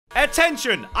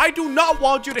Attention! I do not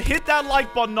want you to hit that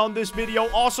like button on this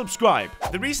video or subscribe.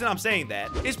 The reason I'm saying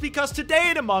that is because today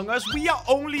in Among Us, we are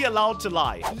only allowed to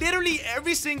lie. Literally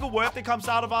every single word that comes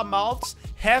out of our mouths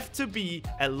have to be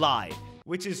a lie,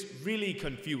 which is really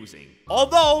confusing.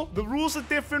 Although, the rules are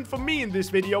different for me in this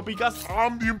video because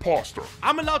I'm the imposter.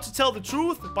 I'm allowed to tell the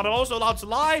truth, but I'm also allowed to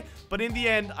lie. But in the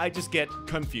end, I just get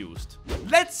confused.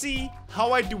 Let's see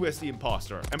how I do as the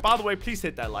imposter. And by the way, please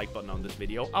hit that like button on this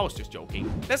video. I was just joking.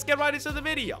 Let's get right into the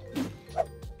video.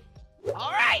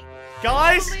 All right,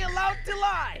 guys, only allowed to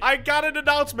lie. I got an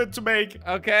announcement to make.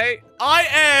 Okay. I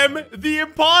am the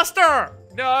imposter.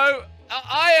 No.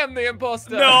 I am the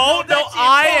imposter. No,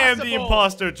 I am the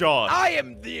imposter, John. I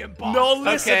am the imposter. No,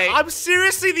 listen, okay. I'm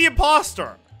seriously the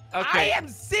imposter. Okay. I am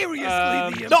seriously the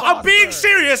imposter. No, I'm being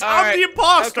serious. I'm the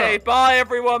imposter. Okay, bye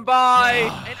everyone, bye.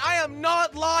 And I am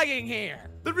not lying here.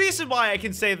 The reason why I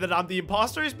can say that I'm the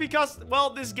imposter is because,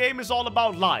 well, this game is all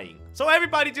about lying. So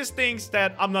everybody just thinks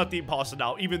that I'm not the imposter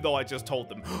now, even though I just told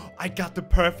them, I got the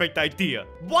perfect idea.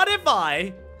 What if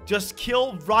I just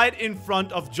kill right in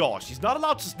front of Josh? He's not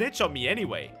allowed to snitch on me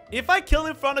anyway. If I kill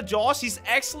in front of Josh, he's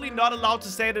actually not allowed to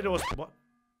say that it was... What?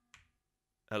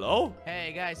 Hello?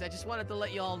 Hey, guys, I just wanted to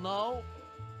let you all know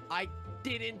I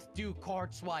didn't do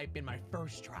card swipe in my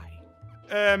first try.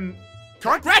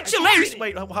 Congratulations!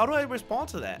 Wait, how do I respond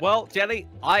to that? Well, Jelly,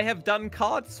 I have done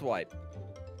card swipe.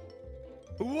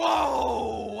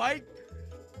 Whoa!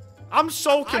 I'm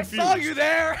so confused. I saw you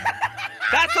there.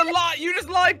 That's a lie. You just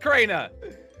lied, Crainer.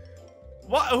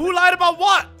 What? Who lied about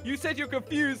what? You said you're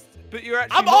confused, but you're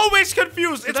actually I'm not. always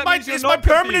confused. So It's my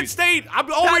permanent state.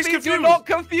 I'm always confused. You're not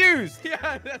confused.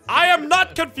 Yeah, I am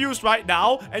not confused right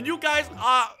now, and you guys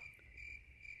are...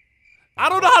 I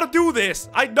don't know how to do this.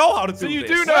 I know how to do this. So you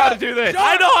do know how to do this.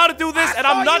 I know how to do this, and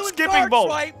I'm not skipping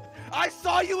vote. I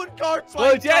saw you in card swipe.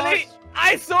 Well, Jelly,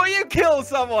 I saw you kill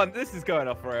someone. This is going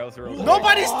off rails.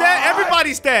 Nobody's dead.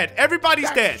 Everybody's dead.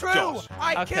 Everybody's dead. True. Josh.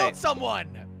 I killed someone.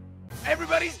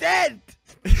 Everybody's dead.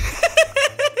 This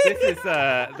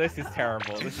is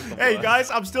terrible. This is the Hey worst.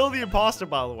 guys, I'm still the imposter,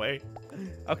 by the way.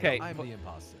 Okay. I'm the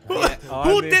imposter.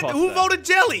 Who voted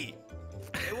Jelly?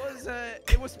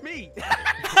 It was me.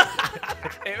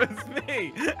 It was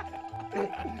me.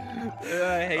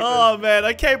 I hate Oh man,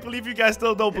 I can't believe you guys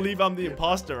still don't believe I'm the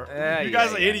imposter. You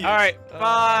guys are idiots. All right,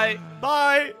 bye.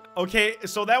 Bye. Okay,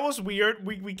 so that was weird.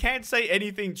 We can't say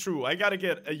anything true. I gotta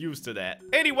get used to that.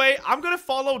 Anyway, I'm gonna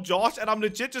follow Josh, and I'm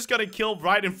legit just gonna kill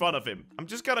right in front of him. I'm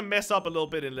just gonna mess up a little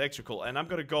bit in electrical, and I'm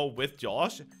gonna go with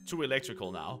Josh to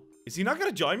electrical now. Is he not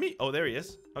gonna join me? Oh, there he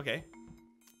is. Okay.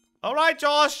 All right,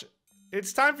 Josh.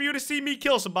 It's time for you to see me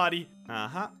kill somebody.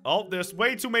 Oh, there's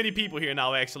way too many people here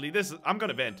now, actually. I'm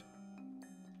gonna vent.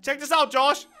 Check this out,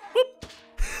 Josh. Whoop.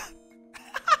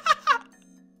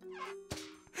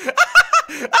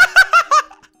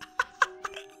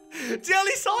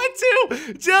 Jelly saw it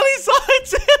too. Jelly saw it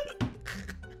too.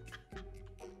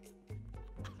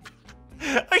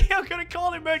 Okay, I'm gonna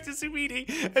call an emergency meeting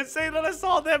and say that I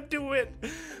saw them do it.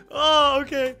 Oh,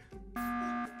 okay.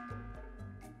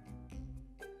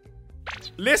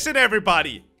 Listen,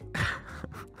 everybody.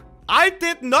 I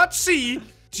did not see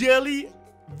Jelly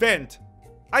vent.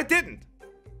 I didn't.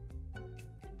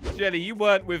 Jelly, you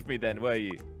weren't with me then, were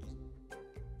you?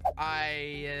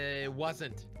 I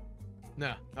wasn't.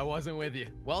 No, I wasn't with you.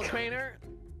 Well, Crainer,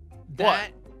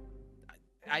 I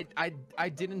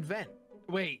didn't vent.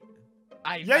 Wait.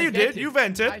 Yeah, you did. You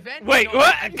vented. I vented. Wait, no,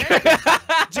 what? I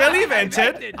vented. Jelly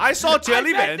vented. I saw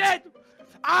Jelly vent.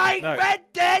 I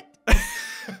vented.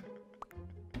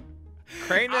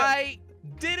 Crainer. I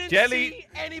didn't see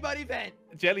anybody vent.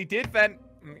 Jelly did vent.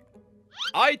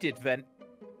 I did vent.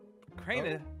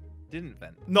 Crainer didn't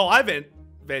vent. No, I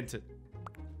vented.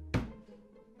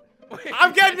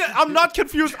 I'm not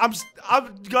confused. I'm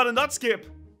gonna not skip.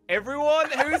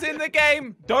 Everyone who's in the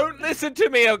game, don't listen to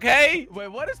me, okay? Wait,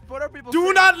 what are people Do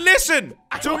saying? not listen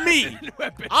to me.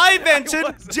 I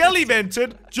vented, Jelly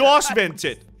vented, Josh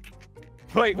vented.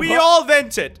 Wait, we all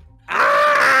vented.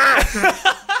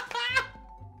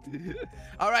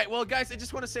 All right, well, guys, I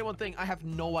just want to say one thing. I have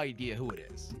no idea who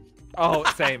it is. Oh,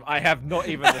 same. I have not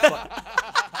even the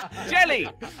Jelly!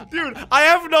 Dude, I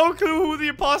have no clue who the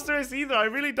imposter is either. I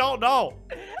really don't know.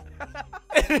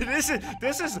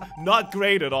 This is not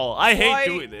great at all. I hate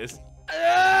doing this.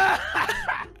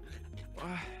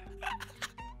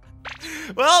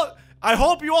 Well, I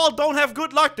hope you all don't have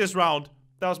good luck this round.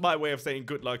 That was my way of saying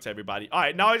good luck to everybody. All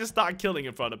right, now I just start killing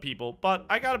in front of people, but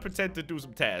I gotta pretend to do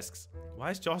some tasks.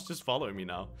 Why is Josh just following me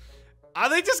now? Are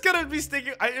they just gonna be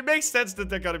sticking? It makes sense that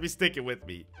they're gonna be sticking with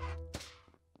me.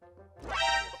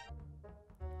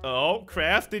 Oh,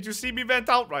 Craft, did you see me vent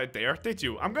out right there? Did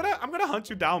you? I'm gonna hunt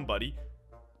you down, buddy.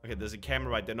 Okay, there's a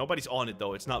camera right there. Nobody's on it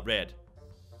though. It's not red.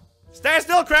 Stand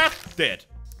still, Craft. Dead.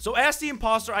 So as the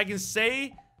imposter, I can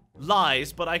say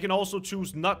lies, but I can also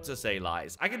choose not to say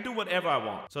lies. I can do whatever I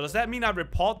want. So does that mean I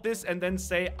report this and then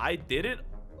say I did it?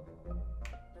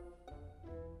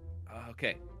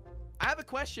 Okay. I have a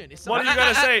question. What are you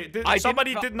gonna say?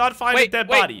 Somebody did not find a dead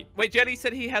body. Wait, Jelly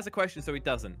said he has a question, so he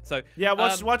doesn't. So yeah,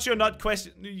 what's your not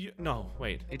question? No,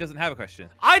 wait. He doesn't have a question.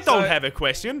 I don't have a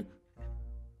question.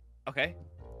 Okay.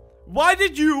 Why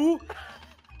did you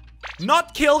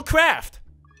not kill Craft,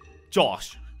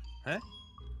 Josh? Huh?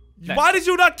 No. Why did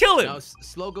you not kill him? No,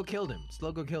 Slogo killed him.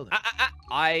 Slogo killed him.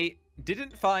 I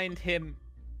didn't find him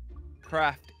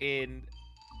Craft in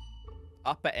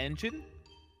upper engine.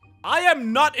 I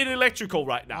am not in electrical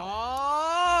right now.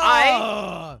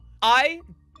 Oh. I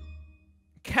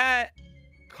can't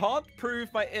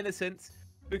prove my innocence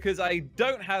because I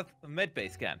don't have a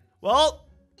medbay scan. Well,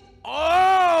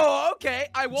 okay.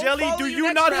 I won't Jelly, follow do you you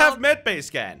next not have round. medbay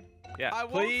scan? Yeah, I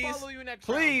won't follow you next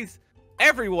round. Please,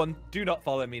 everyone, do not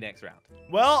follow me next round.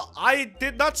 Well, I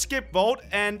did not skip vote,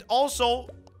 and also,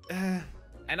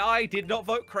 and I did not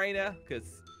vote Crainer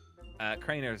because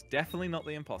Crainer is definitely not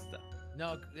the imposter.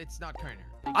 No, it's not Crainer.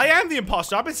 I am the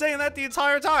imposter. I've been saying that the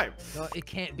entire time. No, it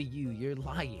can't be you. You're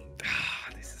lying.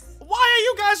 Why are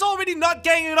you guys already not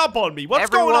ganging up on me? What's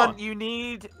Everyone, going on? You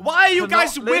need. Why are you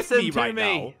guys not with me listen to right me.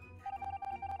 now?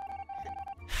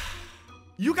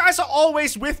 You guys are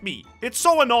always with me. It's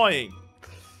so annoying.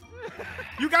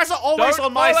 You guys are always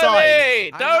on my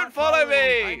side. Don't follow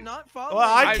me. I'm not following. Well,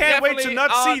 I I can't wait to definitely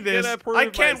not see aren't this. gonna prove I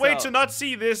can't wait myself. to not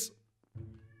see this.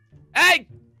 Hey,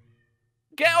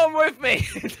 get on with me.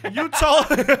 You told.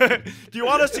 Do you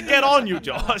want us to get on you,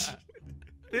 Josh?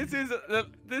 This is.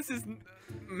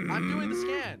 I'm doing the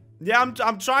scan. Yeah,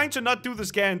 I'm trying to not do the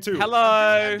scan too. Hello.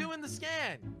 I'm doing the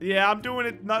scan. Yeah, I'm doing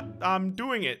it. I'm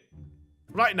doing it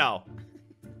right now.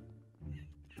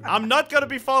 I'm not gonna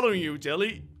be following you,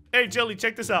 Jelly. Hey, Jelly,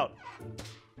 check this out.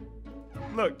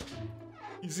 Look,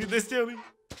 you see this, Jelly?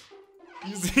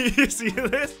 You see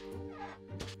this?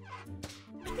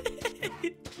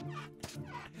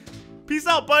 Peace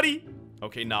out, buddy.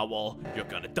 Okay, Narwhal, you're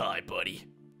gonna die, buddy.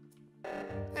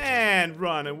 And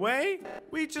run away.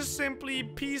 We just simply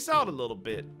peace out a little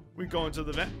bit. We go into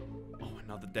the vent. Oh,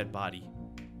 another dead body.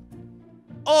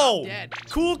 Oh, Dead.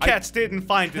 Cool Cats didn't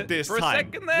find it this For time. a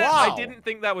second there, wow. I didn't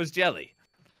think that was Jelly.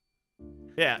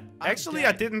 Yeah, actually,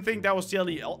 I didn't think that was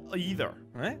Jelly either.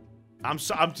 Right? I don't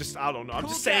know. I'm Cool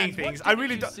just saying Cats, what things. I didn't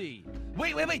really you don't. see?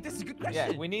 Wait. This is a good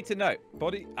question. Yeah, we need to know.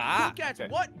 Body. Cool Cats, okay.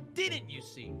 what didn't you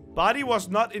see? Body was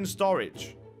not in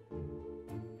storage.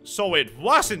 So it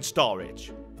was in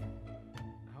storage.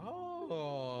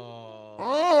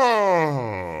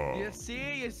 Oh. You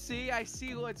see, I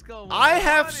see what's going on. I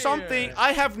have something. Here.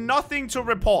 I have nothing to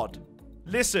report.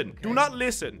 Listen. Do not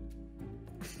listen.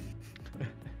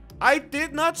 I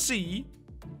did not see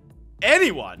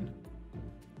anyone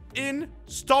in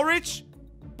storage,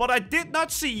 but I did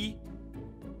not see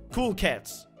Cool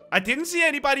Cats. I didn't see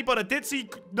anybody, but I did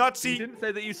not see. You didn't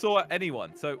say that you saw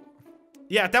anyone, so.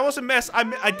 Yeah, that was a mess.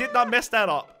 I did not mess that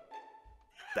up.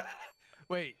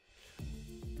 Wait.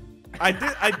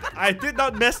 I did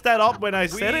not mess that up when I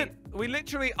said it. We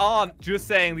literally aren't just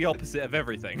saying the opposite of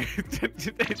everything.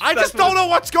 I just don't know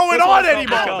what's going on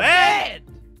anymore, man.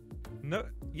 No,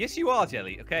 yes, you are,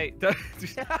 Jelly. Okay.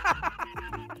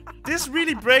 This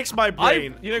really breaks my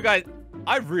brain. You know, guys,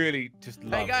 I really just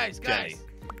love. Hey guys. Jelly.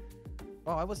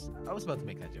 Oh, I was about to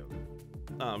make that joke.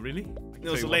 Oh, really? It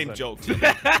was a lame joke. Kill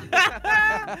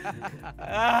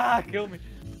me.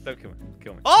 Don't kill me.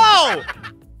 Kill me. Oh!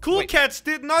 Cool Cats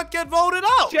did not get voted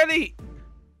out. Jelly,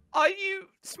 are you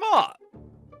smart?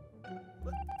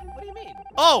 What do you mean?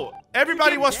 Oh,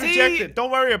 everybody was see- rejected.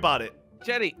 Don't worry about it.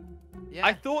 Jelly, Yeah.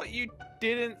 I thought you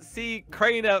didn't see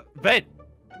Crainer vent.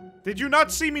 Did you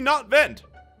not see me not vent?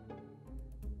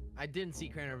 I didn't see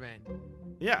Crainer Van.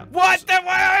 Yeah. What the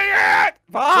way?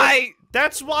 Bye.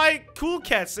 That's why Cool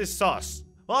Cats is sus.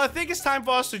 Well, I think it's time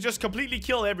for us to just completely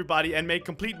kill everybody and make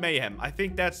complete mayhem. I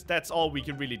think that's all we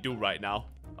can really do right now.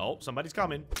 Oh, somebody's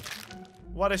coming.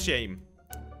 What a shame.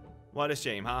 What a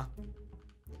shame, huh?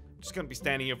 Just gonna be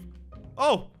standing here.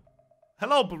 Oh!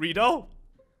 Hello, Burrito.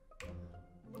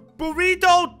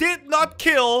 Burrito did not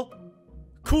kill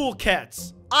Cool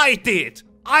Cats. I did.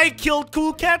 I killed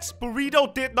Cool Cats.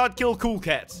 Burrito did not kill Cool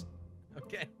Cats.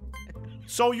 Okay.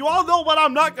 So you all know what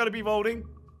I'm not gonna be voting.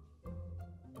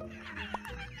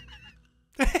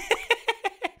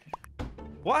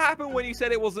 What happened when you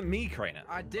said it wasn't me, Crainer?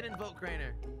 I didn't vote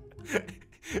Crainer.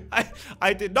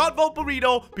 I did not vote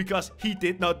Burrito because he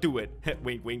did not do it.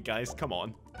 Wink, wink, guys. Come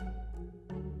on.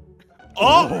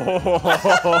 Oh!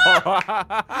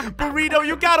 Burrito,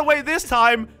 you got away this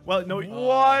time. Well, no.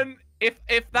 One.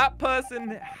 If that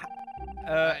person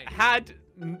had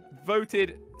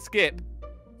voted Skip,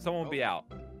 someone would be out.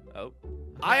 Oh.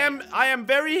 I am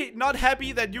very not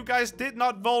happy that you guys did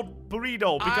not vote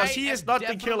Burrito because he is not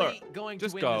the killer.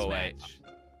 Just go away.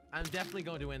 I'm definitely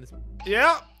going to win this.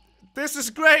 Yeah, this is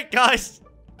great, guys.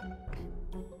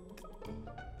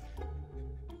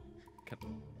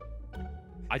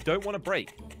 I don't want to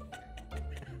break.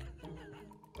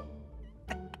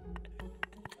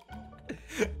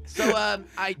 So,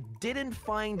 I didn't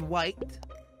find White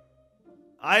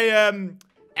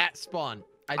at spawn.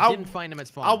 I didn't find him at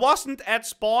spawn. I wasn't at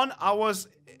spawn. I was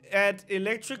at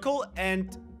electrical,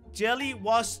 and Jelly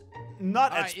was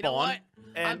not at spawn. You know what?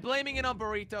 And I'm blaming it on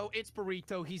Burrito. It's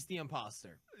Burrito. He's the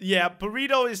imposter. Yeah,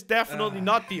 Burrito is definitely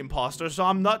not the imposter, so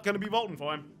I'm not gonna be voting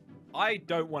for him. I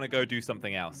don't want to go do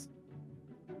something else.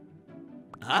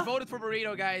 I voted for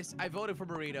Burrito, guys. I voted for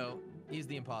Burrito. He's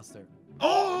the imposter.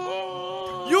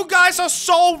 Oh! You guys are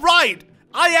so right!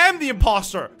 I am the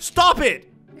imposter! Stop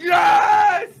it!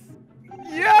 Yes!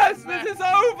 Yes! This is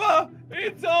over!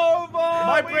 It's over!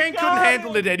 My brain couldn't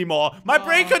handle it anymore. My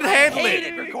brain couldn't handle I it.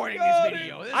 hated recording this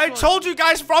video. I told you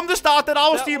guys from the start that I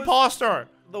was the imposter.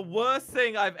 The worst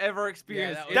thing I've ever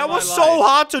experienced. That was so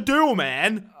hard to do,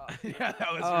 man. Yeah,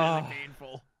 that was really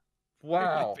painful.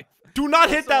 Wow. Do not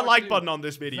hit that like button on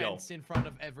this video. In front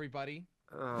of everybody.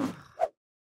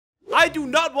 I do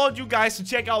not want you guys to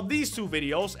check out these two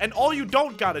videos, and all you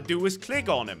don't gotta do is click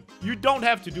on them. You don't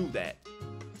have to do that.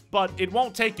 But it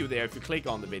won't take you there if you click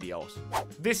on the videos.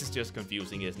 This is just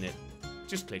confusing, isn't it?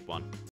 Just click one.